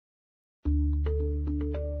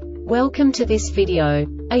Welcome to this video.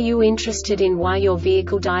 Are you interested in why your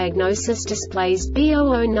vehicle diagnosis displays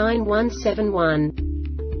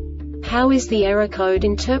B0091-71? How is the error code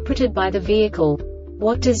interpreted by the vehicle?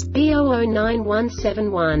 What does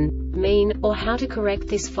B0091-71 mean, or how to correct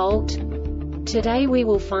this fault? Today we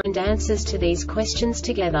will find answers to these questions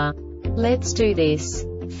together. Let's do this.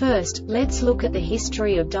 First, let's look at the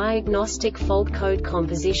history of diagnostic fault code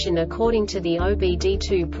composition according to the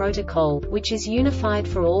OBD2 protocol, which is unified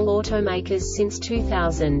for all automakers since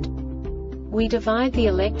 2000. We divide the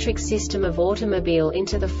electric system of automobile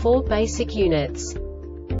into the four basic units: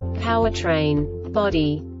 powertrain,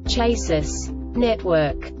 body, chassis,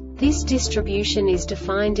 network. This distribution is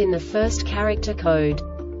defined in the first character code.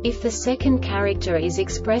 If the second character is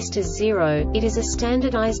expressed as 0, it is a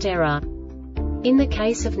standardized error. In the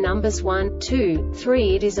case of numbers 1, 2,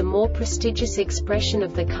 3, it is a more prestigious expression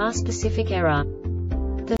of the car-specific error.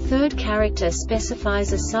 The third character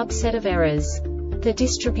specifies a subset of errors. The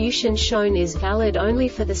distribution shown is valid only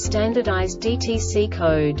for the standardized DTC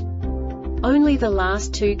code. Only the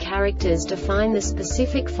last two characters define the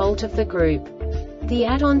specific fault of the group. The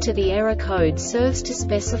add-on to the error code serves to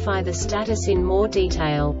specify the status in more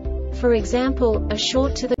detail. For example, a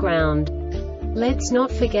short to the ground. Let's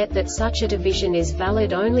not forget that such a division is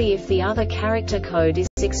valid only if the other character code is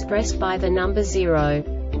expressed by the number 0.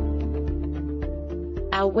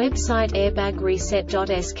 Our website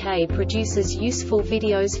airbagreset.sk produces useful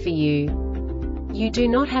videos for you. You do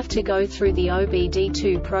not have to go through the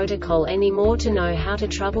OBD2 protocol anymore to know how to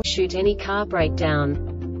troubleshoot any car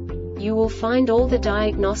breakdown. You will find all the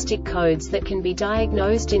diagnostic codes that can be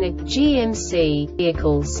diagnosed in a GMC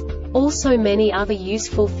vehicles. Also many other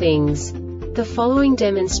useful things. The following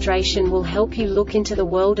demonstration will help you look into the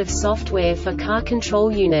world of software for car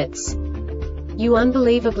control units. You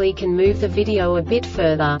unbelievably can move the video a bit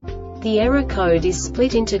further. The error code is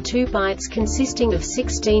split into 2 bytes consisting of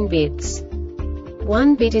 16 bits.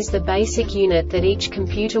 1 bit is the basic unit that each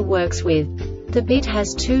computer works with. The bit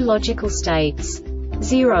has 2 logical states: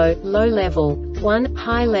 0, low level, 1,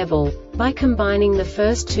 high level. By combining the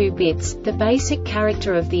first 2 bits, the basic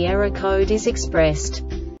character of the error code is expressed.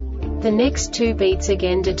 The next 2 beats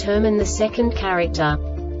again determine the second character.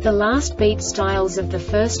 The last beat styles of the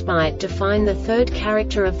first byte define the third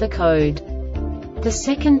character of the code. The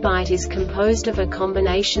second byte is composed of a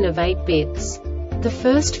combination of 8 bits. The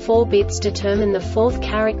first 4 bits determine the fourth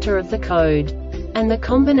character of the code. And the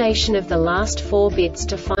combination of the last 4 bits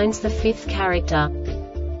defines the fifth character.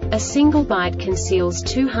 A single byte conceals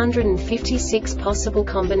 256 possible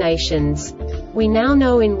combinations. We now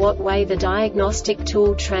know in what way the diagnostic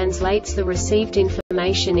tool translates the received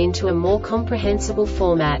information into a more comprehensible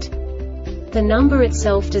format. The number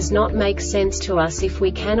itself does not make sense to us if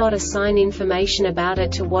we cannot assign information about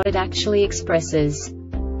it to what it actually expresses.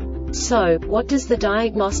 So, what does the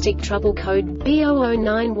Diagnostic Trouble Code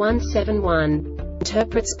B0091-71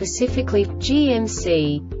 interpret specifically for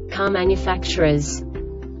GMC car manufacturers?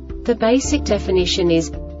 The basic definition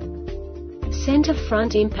is center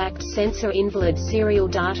front impact sensor invalid serial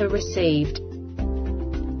data received.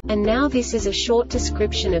 And now this is a short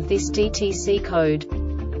description of this DTC code.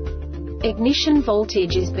 Ignition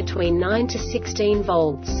voltage is between 9 to 16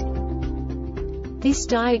 volts. This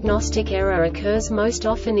diagnostic error occurs most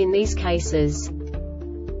often in these cases.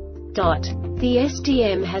 The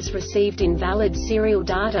SDM has received invalid serial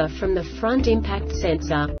data from the front impact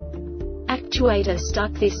sensor. Actuator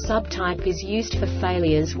stuck. This subtype is used for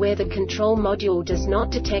failures where the control module does not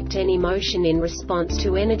detect any motion in response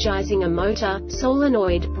to energizing a motor,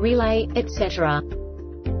 solenoid, relay, etc.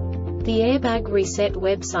 The Airbag Reset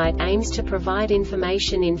website aims to provide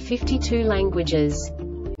information in 52 languages.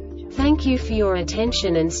 Thank you for your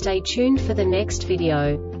attention and stay tuned for the next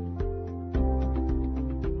video.